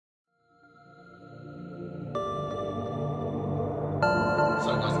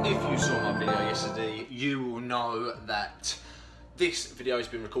Guys, if you saw my video yesterday, you will know that this video has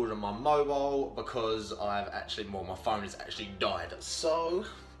been recorded on my mobile because my phone has actually died. So,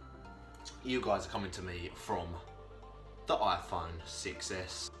 you guys are coming to me from the iPhone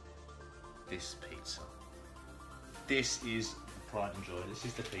 6S. This pizza. This is pride and joy. This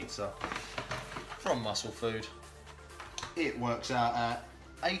is the pizza from Muscle Food. It works out at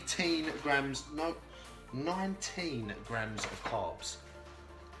 19 grams of carbs.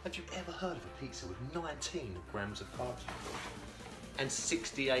 Have you ever heard of a pizza with 19 grams of carbs and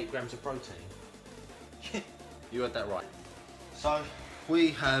 68 grams of protein? Yeah, you heard that right. So we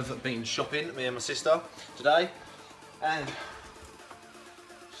have been shopping, me and my sister, today, and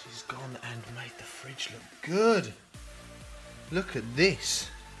she's gone and made the fridge look good. Look at this.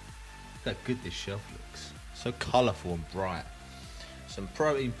 Look how good this shelf looks. So colourful and bright. Some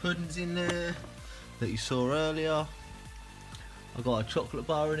protein puddings in there that you saw earlier. I got a chocolate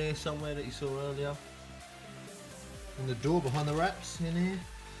bar in here somewhere that you saw earlier. In the door behind the wraps in here.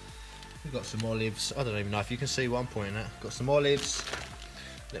 We've got some olives. I don't even know if you can see what I'm pointing at. Got some olives.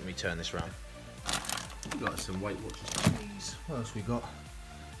 Let me turn this round. We've got some Weight Watchers cheese. What else we got?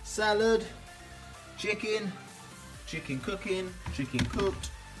 Salad, chicken cooking, chicken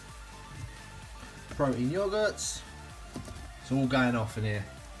cooked, protein yogurts. It's all going off in here.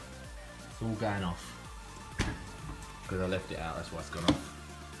 It's all going off. Because I left it out, that's why it's gone off.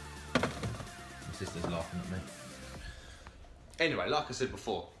 My sister's laughing at me. Anyway, like I said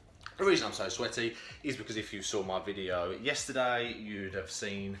before, the reason I'm so sweaty is because if you saw my video yesterday, you'd have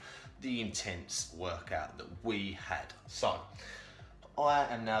seen the intense workout that we had. So, I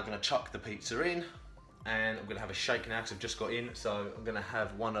am now going to chuck the pizza in, and I'm going to have a shake now because I've just got in. So I'm going to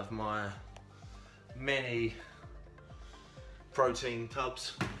have one of my many protein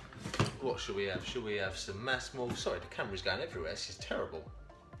tubs. What should we have? Should we have some Massmall? Sorry, the camera's going everywhere. This is terrible.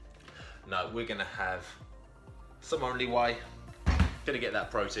 No, we're going to have some only way. Going to get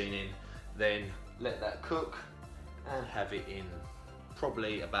that protein in, then let that cook and have it in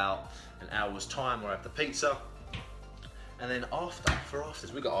probably about an hour's time where I have the pizza. And then for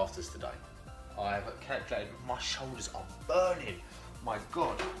afters, we got afters today. I've calculated my shoulders are burning. My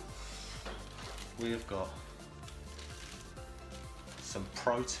God. We've got some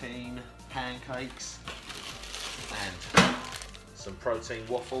protein pancakes and some protein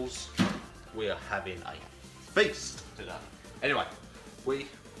waffles. We are having a feast today. Anyway, we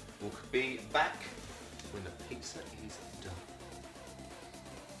will be back when the pizza is done.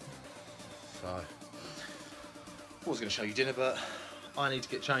 So, I was going to show you dinner, but I need to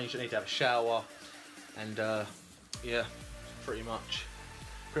get changed. I need to have a shower, and yeah, pretty much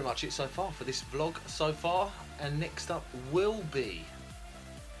it so far for this vlog so far. And next up will be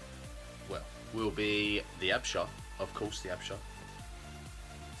the ab shot, of course, the ab shot.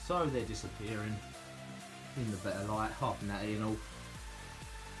 So they're disappearing in the better light, half natty and all.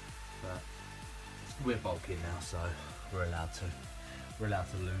 But we're bulking now, so we're allowed to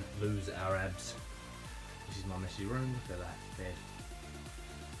lose our abs. This is my messy room. Look at that bed.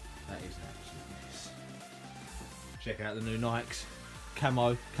 That is an absolute mess. Check out the new Nikes,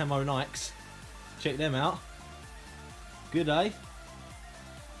 camo Nikes. Check them out. Good, eh?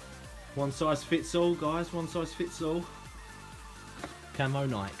 One size fits all, guys. One size fits all. Camo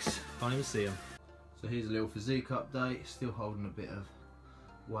Nikes. Can't even see them. So here's a little physique update. Still holding a bit of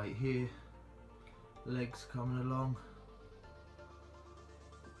weight here. Legs coming along.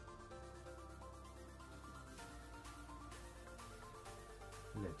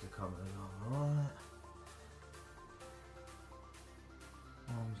 Legs are coming along, alright.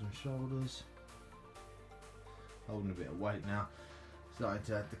 Arms and shoulders. Holding a bit of weight now. Starting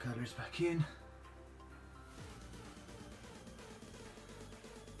to add the calories back in.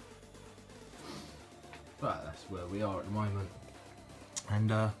 But that's where we are at the moment. And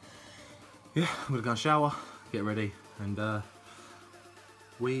yeah, I'm gonna go and shower, get ready, and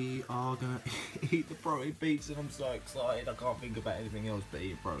we are gonna eat the protein pizza. I'm so excited. I can't think about anything else but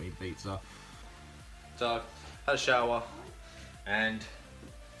eating protein pizza. So, had a shower, and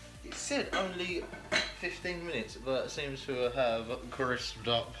it said only 15 minutes, but it seems to have crisped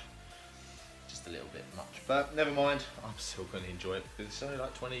up just a little bit much. But never mind, I'm still going to enjoy it because it's only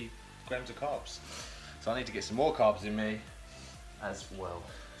like 20 grams of carbs. So I need to get some more carbs in me as well.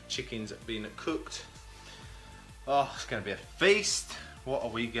 Chicken's been cooked. Oh, it's going to be a feast. What are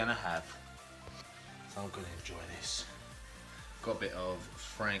we going to have? So I'm going to enjoy this. Got a bit of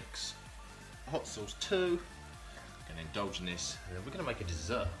Frank's hot sauce too. Going to indulge in this. And then we're going to make a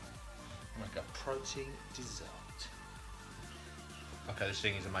dessert. Make a protein dessert. Okay, this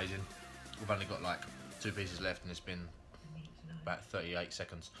thing is amazing. We've only got like 2 pieces left and it's been about 38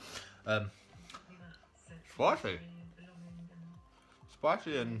 seconds. Spicy.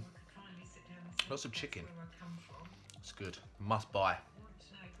 Spicy and lots of chicken. It's good. Must buy.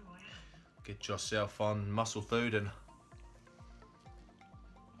 Get yourself on Muscle Food. And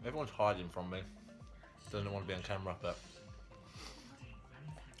everyone's hiding from me. Doesn't want to be on camera, but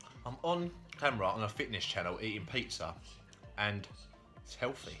I'm on camera on a fitness channel eating pizza, and it's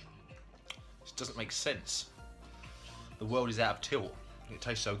healthy. It doesn't make sense. The world is out of tilt. It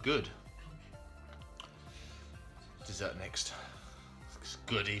tastes so good. Dessert next. It's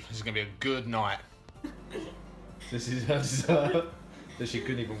goody. This is gonna be a good night. This is her dessert. That she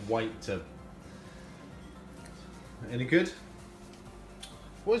couldn't even wait to. Any good?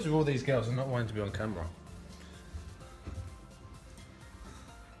 What is with all these girls and not wanting to be on camera?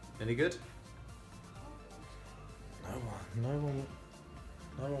 Any good? No one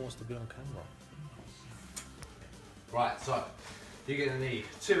wants to be on camera. Right, so you're gonna need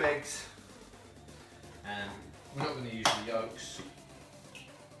 2 eggs, and we're not gonna use the yolks.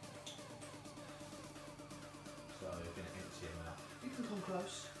 So you're gonna empty them out. You can come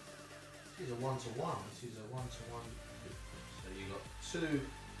close. This is a 1-to-1. This is a 1-to-1. So you got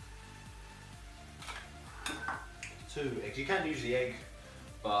two eggs. You can use the egg,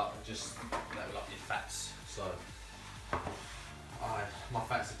 but just level up your fats. So my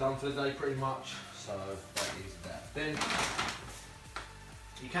fats are done for the day pretty much. So that is that. Then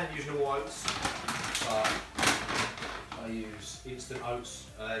you can use normal oats, but I use instant oats.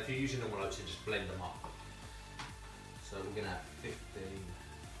 If you're using normal oats, you just blend them up. So we're gonna have 15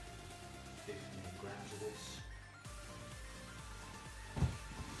 grams of this.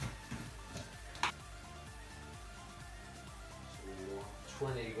 So we want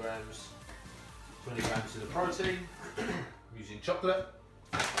 20 grams of the protein. I'm using chocolate.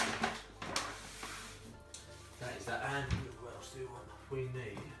 That is that. And what else do we want? We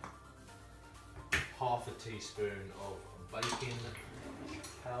need half a teaspoon of baking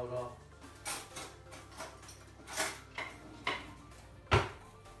powder.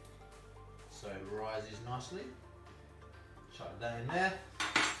 So it rises nicely. Chuck that in there.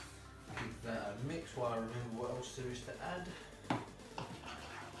 Give that a mix while I remember what else there is to add.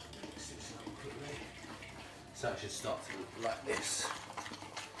 Mix this up quickly. So it should start to look like this.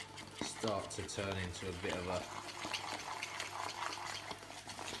 Start to turn into a bit of a.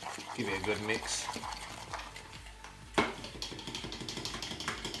 Give it a good mix.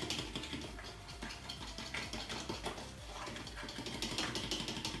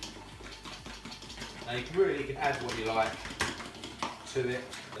 Now you can add what you like to it.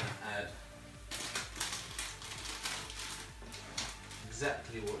 Then add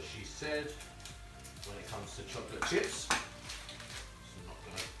exactly what she said when it comes to chocolate chips. So I'm not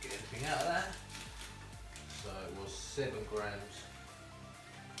going to get anything out of that. So it was 7 grams.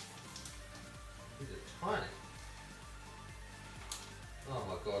 These are tiny. Oh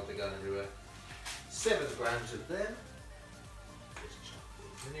my god, they're going everywhere. 7 grams of them. Just chuck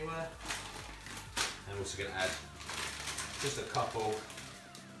these anywhere. And I'm also going to add just a couple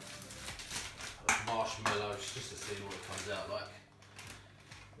of marshmallows just to see what it comes out like.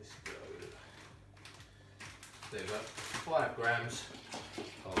 Let's go. There we go. 5 grams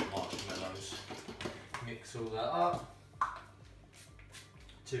of marshmallows. Mix all that up.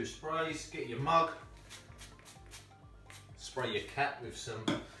 2 sprays. Get your mug. Spray your cat with some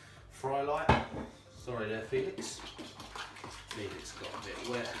fry light. Sorry there, Felix. Felix got a bit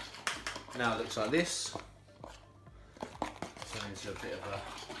wet. Now it looks like this. Turn into a bit of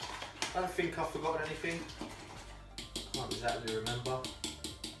a. I don't think I've forgotten anything. Can't exactly remember.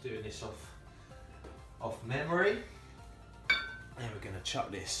 Doing this off memory. And we're going to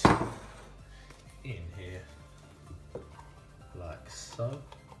chuck this in here, like so.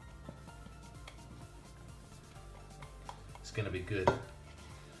 It's going to be good.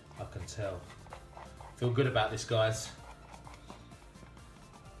 I can tell. Feel good about this, guys.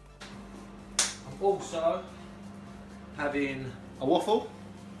 Also having a waffle,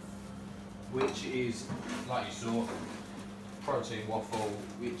 which is, like you saw, protein waffle,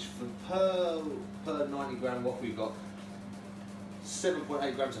 which for per 90 gram waffle you've got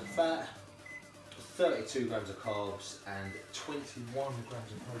 7.8 grams of fat, 32 grams of carbs and 21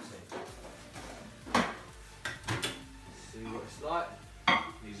 grams of protein. Let's see what it's like.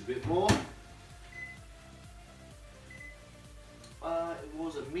 Needs a bit more. It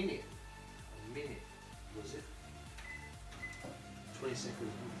was a minute, was it? 20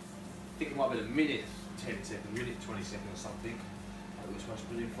 seconds. I think it might have been a minute, 10 seconds, minute 20 seconds or something that we were supposed to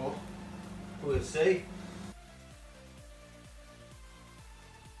put in for. We'll see.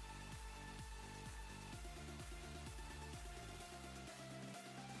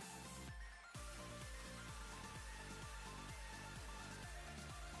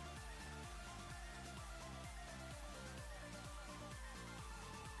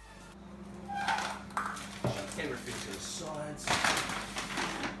 everything to the sides.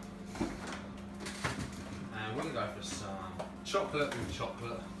 And we're gonna go for some chocolate with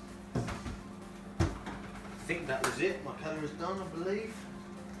chocolate. I think that was it. My calories done, I believe.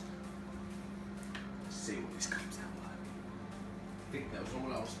 Let's see what this comes out like. I think that was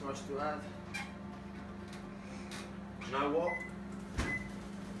all I was supposed to have. Do you know what?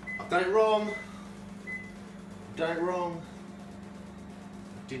 I've done it wrong. I've done it wrong.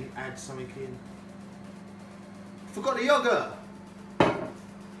 I didn't add something in. Forgot the yogurt.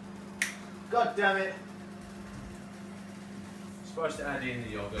 God damn it. Supposed to add in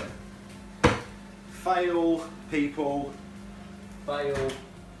the yogurt. Fail, people. Fail.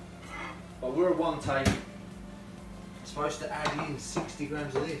 But we're at one take. I'm supposed to add in 60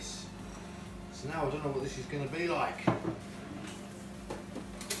 grams of this. So now I don't know what this is going to be like. We'll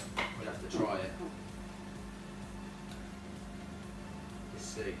have to try it. Let's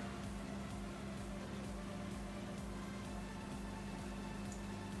see.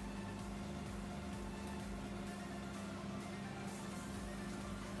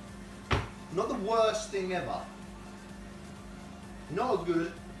 Not the worst thing ever. Not as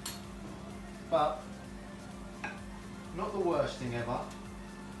good, but not the worst thing ever.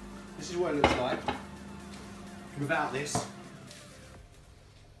 This is what it looks like without this.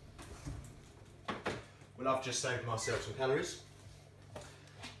 Well, I've just saved myself some calories.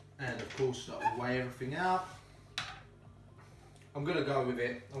 And of course, I'll weigh everything out. I'm gonna go with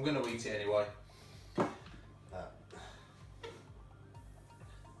it. I'm gonna eat it anyway. And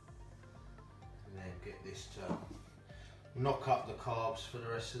then get this to knock up the carbs for the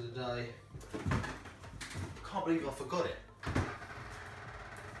rest of the day. I can't believe I forgot it.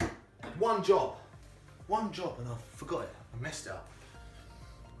 One job and I forgot it. I messed it up.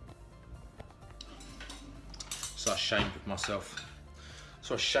 So ashamed of myself.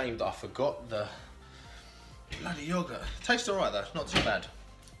 So ashamed that I forgot the bloody yogurt. Tastes alright though, not too bad.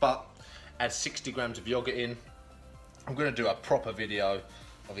 But add 60 grams of yogurt in. I'm gonna do a proper video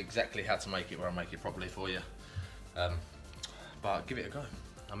of exactly how to make it, where I make it properly for you. But give it a go.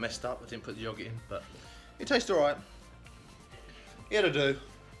 I messed up, I didn't put the yogurt in, but it tastes alright. It'll do.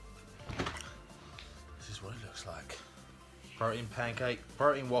 This is what it looks like. Protein pancake,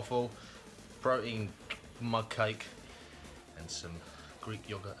 protein waffle, protein mug cake, and some Greek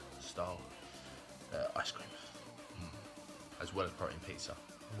yogurt style ice cream. As well as protein pizza.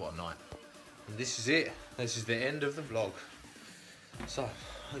 What a night. And this is it. This is the end of the vlog. So,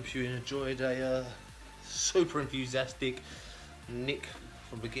 hope you enjoyed a super enthusiastic Nick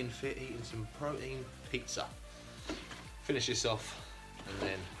from Begin Fit eating some protein pizza. Finish this off and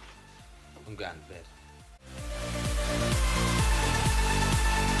then I'm going to bed.